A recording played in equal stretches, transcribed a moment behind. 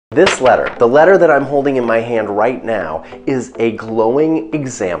This letter, the letter that I'm holding in my hand right now, is a glowing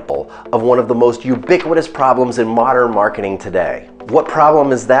example of one of the most ubiquitous problems in modern marketing today. What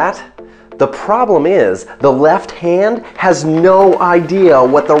problem is that? The problem is the left hand has no idea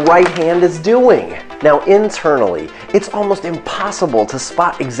what the right hand is doing. Now internally, it's almost impossible to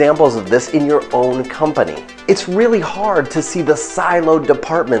spot examples of this in your own company. It's really hard to see the siloed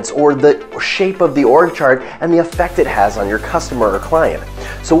departments or the shape of the org chart and the effect it has on your customer or client.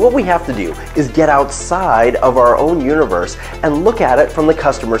 So what we have to do is get outside of our own universe and look at it from the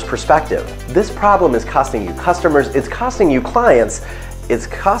customer's perspective. This problem is costing you customers, it's costing you clients, it's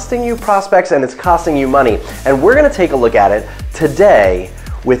costing you prospects, and it's costing you money. And we're gonna take a look at it today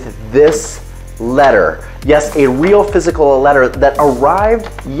with this letter. Yes, a real physical letter that arrived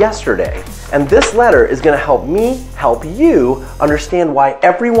yesterday. And this letter is gonna help me help you understand why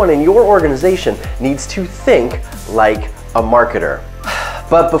everyone in your organization needs to think like a marketer.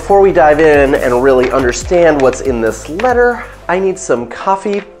 But before we dive in and really understand what's in this letter, I need some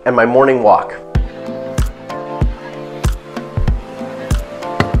coffee and my morning walk.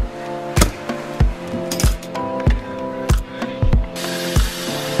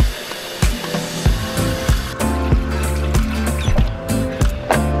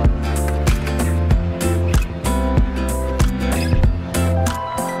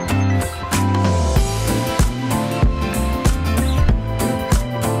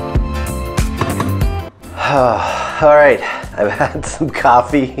 All right, I've had some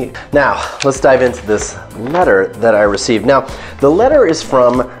coffee. Now, let's dive into this letter that I received. Now, the letter is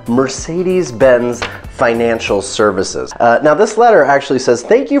from Mercedes-Benz Financial Services. Now, this letter actually says,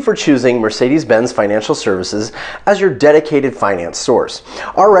 thank you for choosing Mercedes-Benz Financial Services as your dedicated finance source.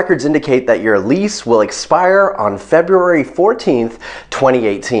 Our records indicate that your lease will expire on February 14th,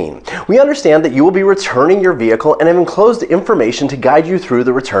 2018. We understand that you will be returning your vehicle and have enclosed information to guide you through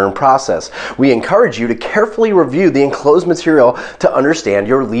the return process. We encourage you to carefully review the enclosed material to understand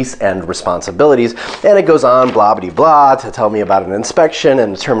your lease end responsibilities. And it goes on blah blah blah to tell me about an inspection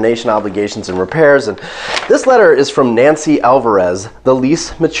and termination obligations and repairs. And this letter is from Nancy Alvarez, the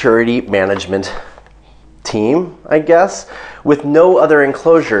lease maturity management team, I guess, with no other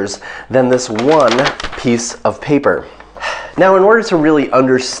enclosures than this one piece of paper. Now, in order to really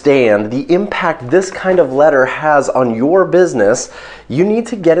understand the impact this kind of letter has on your business, you need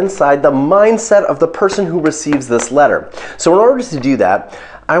to get inside the mindset of the person who receives this letter. So in order to do that,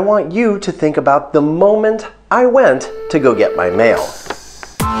 I want you to think about the moment I went to go get my mail.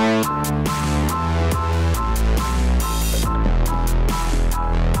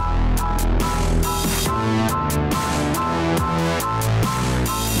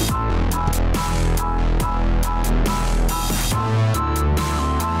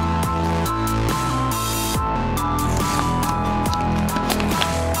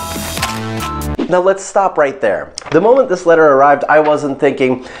 Now let's stop right there. The moment this letter arrived, I wasn't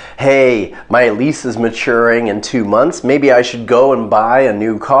thinking, hey, my lease is maturing in 2 months, maybe I should go and buy a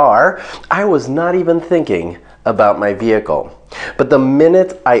new car. I was not even thinking about my vehicle. But the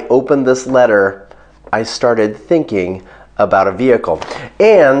minute I opened this letter, I started thinking about a vehicle.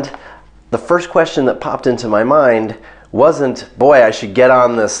 And the first question that popped into my mind wasn't, boy, I should get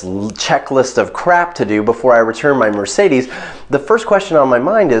on this checklist of crap to do before I return my Mercedes. The first question on my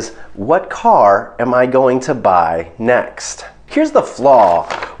mind is, what car am I going to buy next? Here's the flaw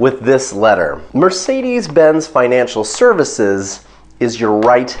with this letter. Mercedes-Benz Financial Services is your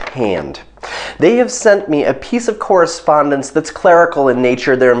right hand. They have sent me a piece of correspondence that's clerical in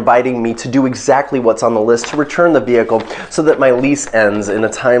nature. They're inviting me to do exactly what's on the list to return the vehicle so that my lease ends in a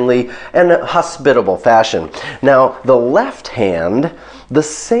timely and hospitable fashion. Now, the left hand, the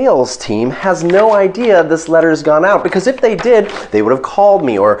sales team, has no idea this letter's gone out, because if they did, they would have called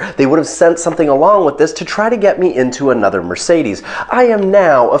me or they would have sent something along with this to try to get me into another Mercedes. I am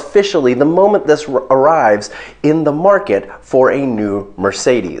now officially, the moment this arrives, in the market for a new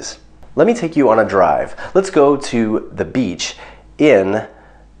Mercedes. Let me take you on a drive. Let's go to the beach in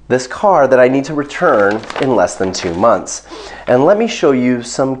this car that I need to return in less than 2 months. And let me show you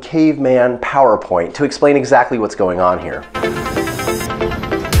some caveman PowerPoint to explain exactly what's going on here.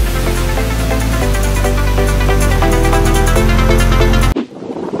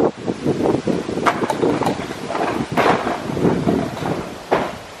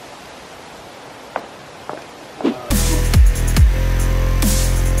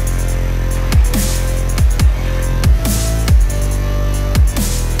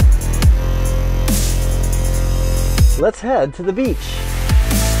 Let's head to the beach.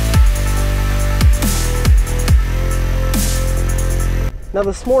 Now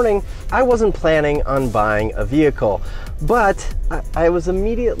this morning, I wasn't planning on buying a vehicle, But I was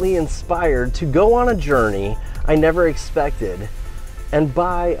immediately inspired to go on a journey I never expected and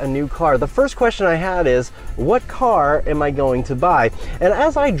buy a new car. The first question I had is, what car am I going to buy? And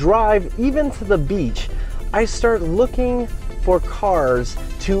as I drive even to the beach, I start looking for cars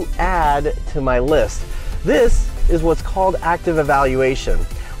to add to my list. This is what's called active evaluation.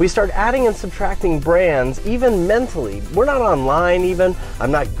 We start adding and subtracting brands even mentally. We're not online even,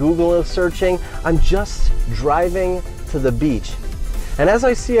 I'm not Google searching, I'm just driving to the beach. And as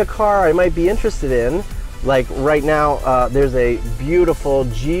I see a car I might be interested in, like right now, there's a beautiful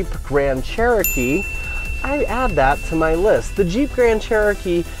Jeep Grand Cherokee, I add that to my list. The Jeep Grand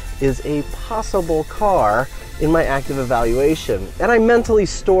Cherokee is a possible car in my active evaluation, and I mentally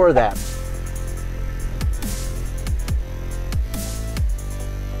store that.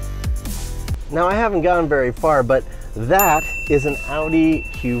 Now I haven't gone very far, but that is an Audi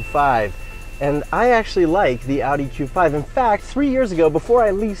Q5. And I actually like the Audi Q5. In fact, 3 years ago, before I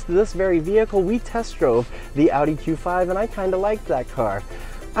leased this very vehicle, we test drove the Audi Q5 and I kind of liked that car.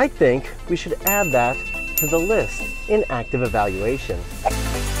 I think we should add that to the list in active evaluation.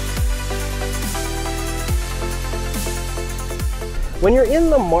 When you're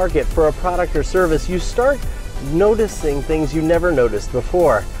in the market for a product or service, you start noticing things you never noticed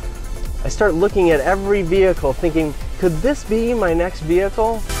before. I start looking at every vehicle thinking, could this be my next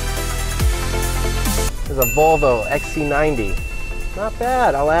vehicle? There's a Volvo XC90. Not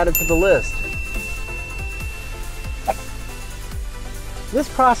bad, I'll add it to the list. This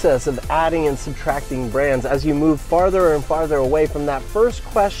process of adding and subtracting brands as you move farther and farther away from that first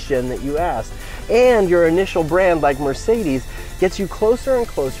question that you asked and your initial brand like Mercedes gets you closer and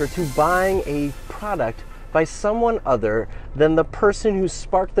closer to buying a product by someone other than the person who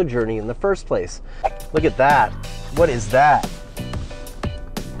sparked the journey in the first place. Look at that. What is that?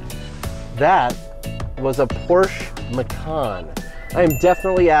 That was a Porsche Macan. I am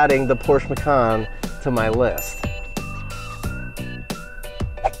definitely adding the Porsche Macan to my list.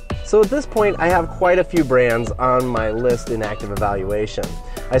 So at this point, I have quite a few brands on my list in active evaluation.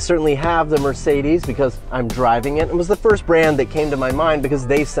 I certainly have the Mercedes because I'm driving it. It was the first brand that came to my mind because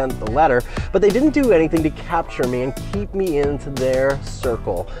they sent the letter, but they didn't do anything to capture me and keep me into their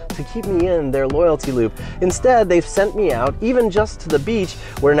circle, to keep me in their loyalty loop. Instead, they've sent me out, even just to the beach,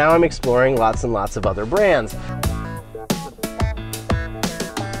 where now I'm exploring lots and lots of other brands.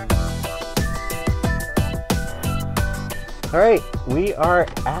 All right, we are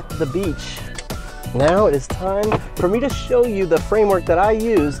at the beach. Now it is time for me to show you the framework that I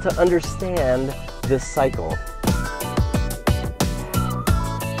use to understand this cycle.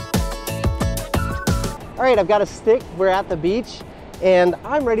 All right, I've got a stick, we're at the beach, and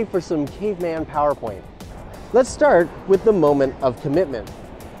I'm ready for some caveman PowerPoint. Let's start with the moment of commitment.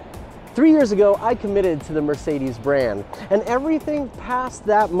 3 years ago, I committed to the Mercedes brand, and everything past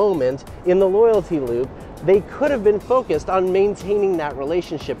that moment in the loyalty loop, they could have been focused on maintaining that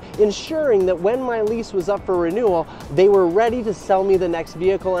relationship, ensuring that when my lease was up for renewal, they were ready to sell me the next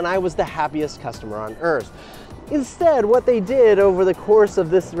vehicle and I was the happiest customer on earth. Instead, what they did over the course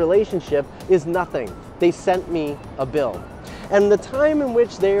of this relationship is nothing. They sent me a bill. And the time in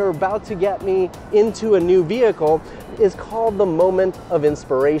which they are about to get me into a new vehicle is called the moment of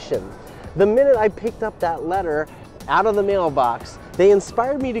inspiration. The minute I picked up that letter out of the mailbox, they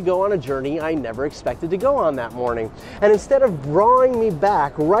inspired me to go on a journey I never expected to go on that morning. And instead of drawing me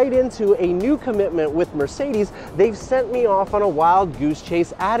back right into a new commitment with Mercedes, they've sent me off on a wild goose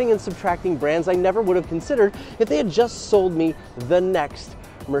chase, adding and subtracting brands I never would have considered if they had just sold me the next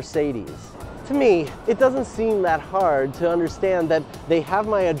Mercedes. To me, it doesn't seem that hard to understand that they have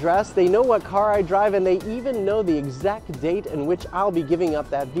my address, they know what car I drive, and they even know the exact date in which I'll be giving up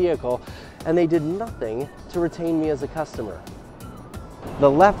that vehicle, and they did nothing to retain me as a customer.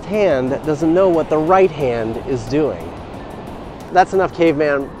 The left hand doesn't know what the right hand is doing. That's enough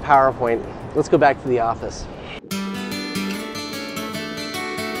caveman PowerPoint. Let's go back to the office.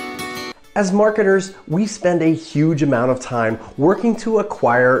 As marketers, we spend a huge amount of time working to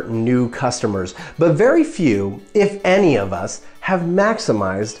acquire new customers, but very few, if any of us, have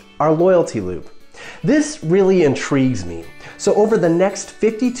maximized our loyalty loop. This really intrigues me. So over the next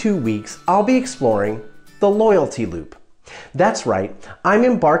 52 weeks, I'll be exploring the loyalty loop. That's right, I'm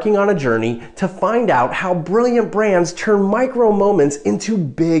embarking on a journey to find out how brilliant brands turn micro moments into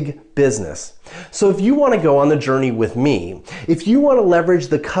big business. So if you want to go on the journey with me, if you want to leverage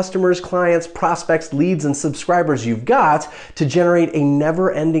the customers, clients, prospects, leads, and subscribers you've got to generate a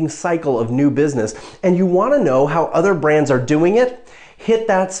never-ending cycle of new business, and you want to know how other brands are doing it, hit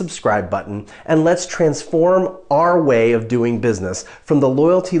that subscribe button and let's transform our way of doing business from the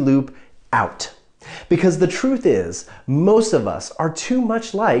loyalty loop out. Because the truth is, most of us are too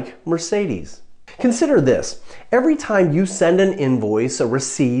much like Mercedes. Consider this. Every time you send an invoice, a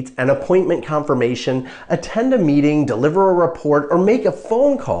receipt, an appointment confirmation, attend a meeting, deliver a report, or make a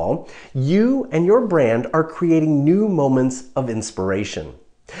phone call, you and your brand are creating new moments of inspiration.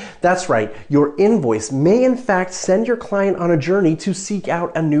 That's right, your invoice may in fact send your client on a journey to seek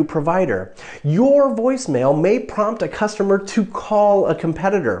out a new provider. Your voicemail may prompt a customer to call a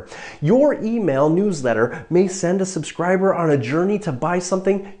competitor. Your email newsletter may send a subscriber on a journey to buy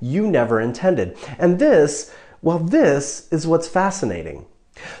something you never intended. And this is what's fascinating.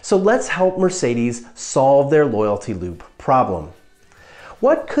 So let's help Mercedes solve their loyalty loop problem.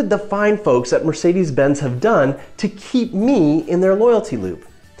 What could the fine folks at Mercedes-Benz have done to keep me in their loyalty loop?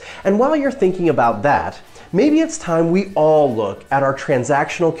 And while you're thinking about that, maybe it's time we all look at our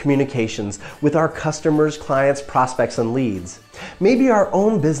transactional communications with our customers, clients, prospects, and leads. Maybe our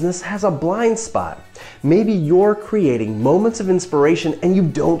own business has a blind spot. Maybe you're creating moments of inspiration and you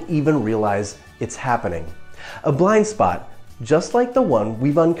don't even realize it's happening. A blind spot, just like the one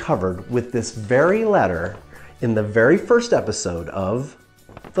we've uncovered with this very letter in the very first episode of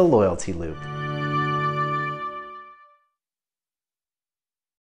The Loyalty Loop.